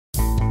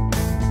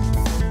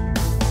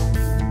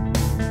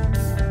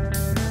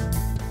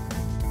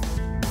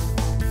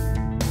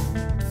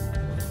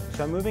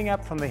So moving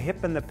up from the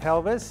hip and the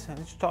pelvis,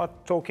 let's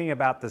start talking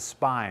about the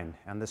spine.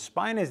 And the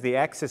spine is the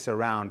axis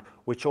around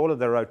which all of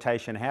the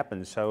rotation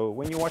happens. So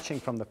when you're watching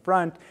from the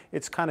front,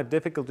 it's kind of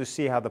difficult to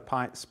see how the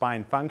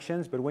spine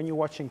functions, but when you're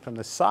watching from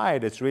the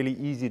side, it's really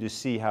easy to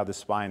see how the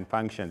spine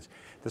functions.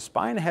 The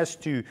spine has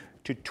to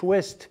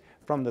twist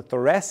from the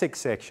thoracic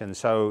section.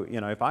 So, you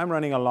know, if I'm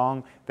running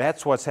along,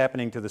 that's what's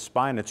happening to the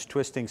spine. It's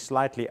twisting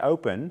slightly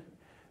open.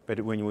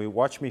 But when you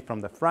watch me from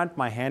the front,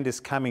 my hand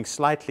is coming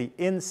slightly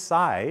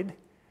inside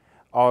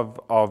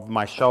of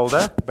my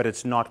shoulder, but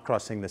it's not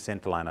crossing the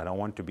center line. I don't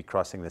want to be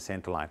crossing the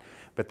center line.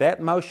 But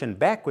that motion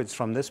backwards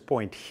from this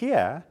point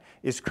here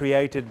is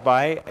created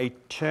by a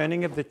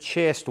turning of the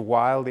chest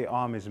while the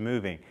arm is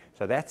moving.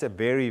 So that's a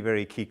very,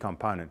 very key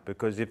component,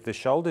 because if the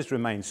shoulders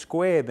remain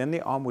square, then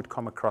the arm would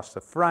come across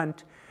the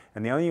front,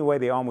 and the only way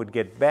the arm would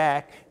get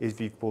back is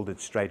if you've pulled it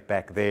straight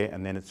back there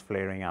and then it's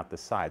flaring out the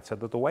side. So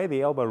that the way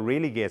the elbow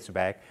really gets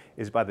back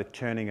is by the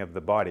turning of the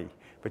body.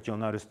 But you'll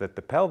notice that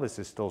the pelvis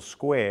is still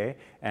square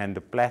and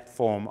the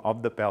platform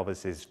of the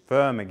pelvis is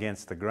firm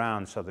against the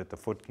ground so that the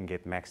foot can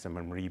get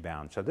maximum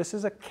rebound. So this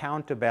is a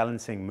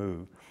counterbalancing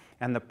move.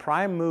 And the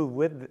prime move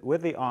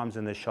with the arms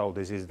and the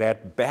shoulders is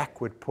that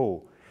backward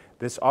pull.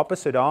 This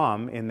opposite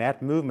arm in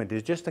that movement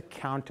is just a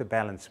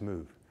counterbalance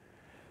move.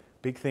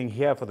 Big thing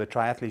here for the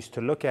triathletes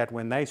to look at: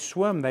 when they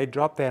swim, they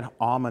drop that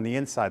arm on the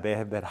inside. They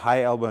have that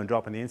high elbow and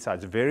drop on the inside.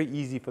 It's very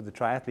easy for the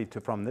triathlete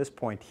to, from this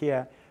point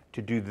here,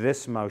 to do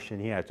this motion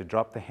here, to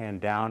drop the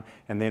hand down,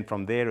 and then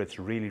from there it's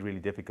really, really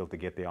difficult to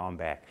get the arm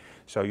back.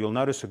 So you'll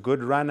notice a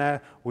good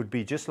runner would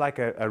be just like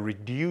a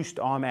reduced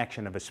arm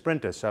action of a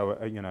sprinter.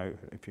 So, you know,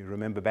 if you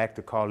remember back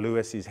to Carl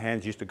Lewis, his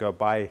hands used to go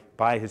by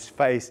his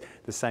face.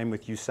 The same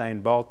with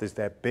Usain Bolt. There's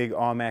that big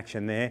arm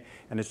action there,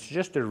 and it's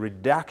just a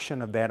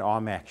reduction of that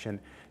arm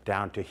action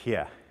down to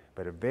here.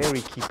 But a very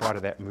key part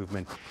of that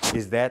movement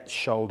is that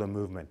shoulder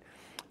movement.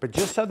 But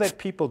just so that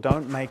people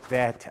don't make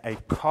that a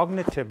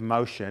cognitive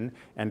motion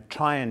and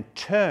try and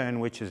turn,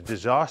 which is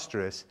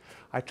disastrous,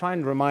 I try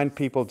and remind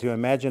people to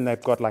imagine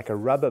they've got like a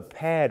rubber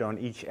pad on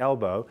each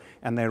elbow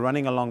and they're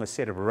running along a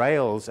set of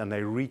rails, and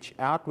they reach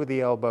out with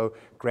the elbow,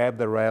 grab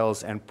the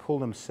rails, and pull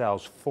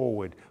themselves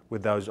forward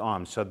with those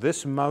arms. So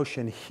this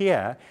motion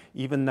here,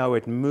 even though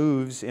it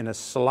moves in a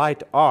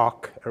slight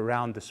arc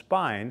around the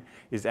spine,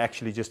 is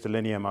actually just a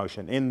linear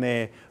motion. In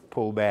there,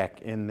 pull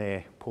back, in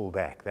there, pull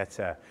back. That's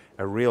a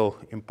real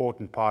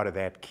important part of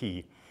that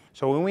key.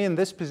 So when we're in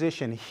this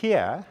position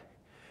here,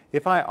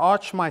 if I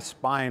arch my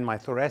spine, my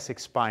thoracic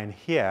spine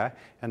here,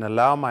 and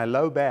allow my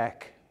low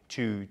back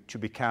to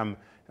become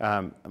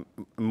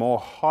more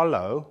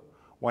hollow,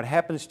 what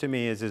happens to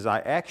me is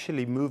I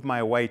actually move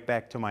my weight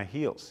back to my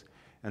heels.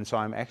 And so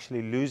I'm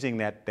actually losing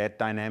that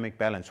dynamic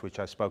balance, which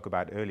I spoke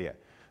about earlier.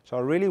 So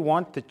I really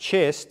want the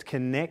chest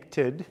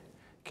connected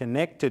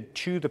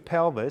to the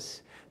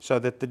pelvis, so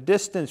that the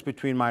distance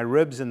between my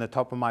ribs and the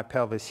top of my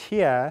pelvis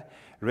here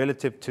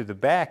relative to the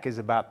back is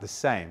about the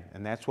same.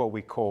 And that's what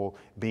we call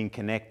being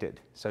connected.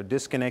 So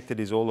disconnected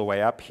is all the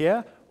way up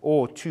here,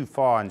 or too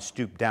far and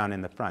stooped down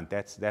in the front.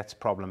 That's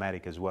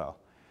problematic as well.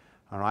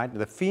 All right?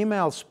 The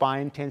female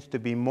spine tends to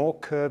be more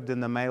curved than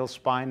the male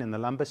spine in the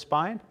lumbar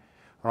spine.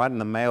 All right? And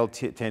the male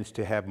tends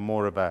to have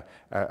more of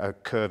a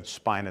curved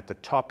spine at the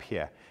top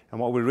here. And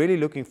what we're really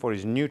looking for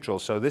is neutral.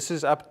 So this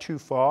is up too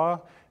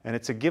far, and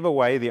it's a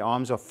giveaway. The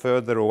arms are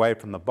further away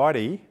from the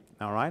body,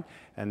 all right?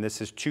 And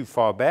this is too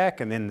far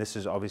back, and then this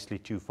is obviously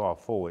too far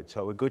forward.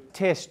 So a good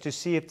test to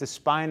see if the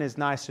spine is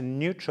nice and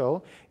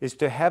neutral is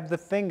to have the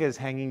fingers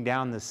hanging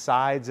down the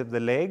sides of the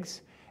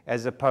legs,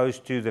 as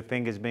opposed to the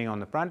fingers being on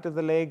the front of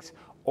the legs,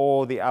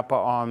 or the upper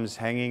arms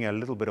hanging a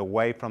little bit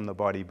away from the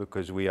body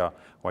because we are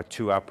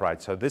too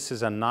upright. So this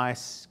is a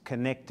nice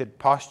connected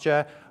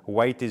posture.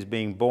 Weight is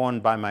being borne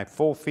by my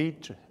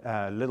forefeet,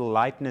 little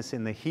lightness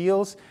in the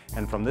heels,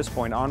 and from this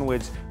point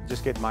onwards,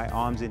 just get my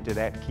arms into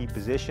that key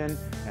position,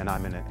 and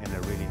I'm in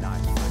a really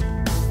nice